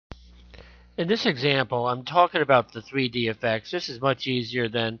In this example, I'm talking about the 3D effects. This is much easier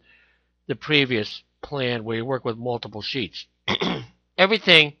than the previous plan where you work with multiple sheets.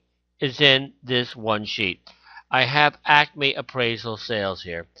 Everything is in this one sheet. I have Acme Appraisal Sales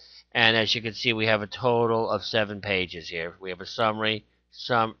here. And as you can see, we have a total of 7 pages here. We have a summary,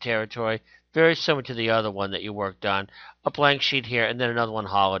 some territory, very similar to the other one that you worked on, a blank sheet here, and then another one,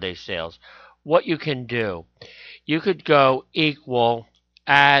 holiday sales. What you can do, you could go equal,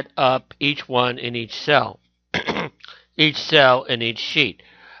 add up each one in each cell, each cell in each sheet.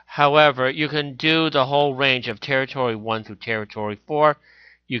 However, you can do the whole range of territory 1 through territory 4.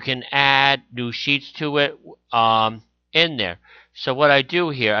 You can add new sheets to it in there. So what I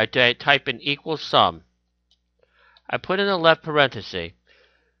do here, I type in equal sum. I put in the left parenthesis.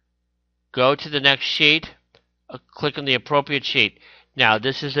 Go to the next sheet. Click on the appropriate sheet. Now,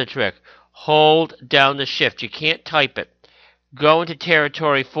 this is the trick. Hold down the shift. You can't type it. Go into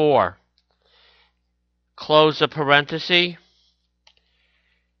territory 4. Close the parenthesis.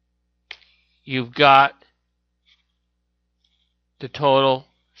 You've got the total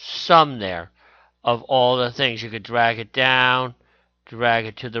sum there of all the things. You could drag it down, drag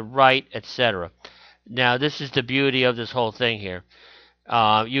it to the right, etc. Now, this is the beauty of this whole thing here.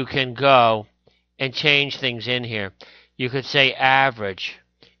 You can go and change things in here. You could say average.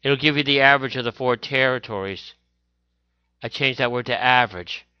 It'll give you the average of the 4 territories. I changed that word to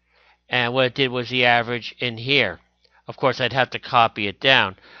average. And what it did was the average in here. Of course, I'd have to copy it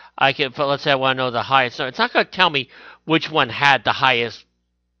down. Let's say I want to know the highest. So it's not going to tell me which one had the highest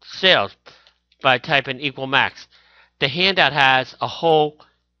sales by typing equal max. The handout has a whole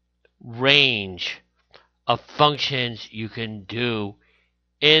range of functions you can do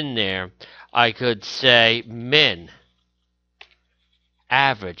in there. I could say min,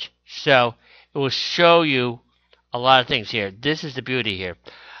 average. So it will show you a lot of things here. This is the beauty here.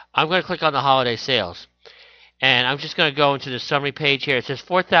 I'm going to click on the holiday sales. And I'm just going to go into the summary page here. It says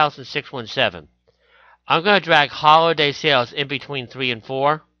 4,617. I'm going to drag holiday sales in between 3 and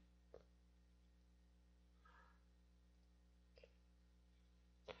 4.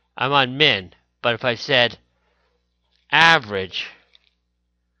 I'm on min, but if I said average,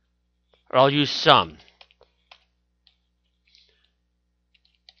 or I'll use sum.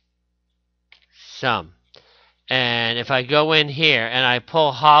 Sum. And if I go in here and I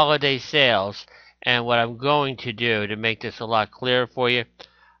pull holiday sales, and what I'm going to do to make this a lot clearer for you,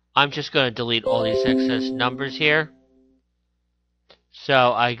 I'm just going to delete all these excess numbers here.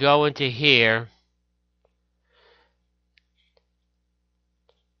 So I go into here.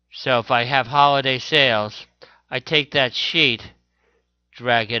 So if I have holiday sales, I take that sheet,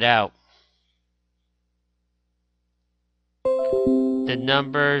 drag it out. The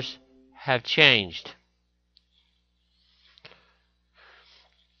numbers have changed.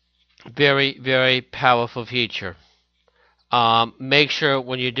 Very, very powerful feature. Make sure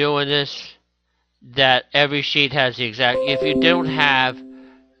when you're doing this that every sheet has the exact. If you don't have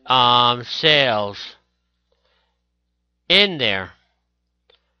sales in there,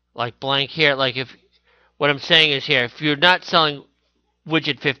 like blank here, like if what I'm saying is here, if you're not selling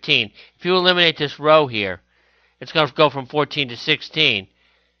widget 15, if you eliminate this row here, it's going to go from 14 to 16.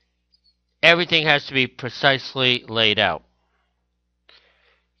 Everything has to be precisely laid out.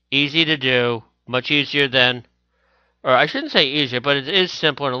 Easy to do, much easier than, or I shouldn't say easier, but it is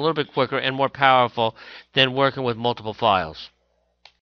simpler and a little bit quicker and more powerful than working with multiple files.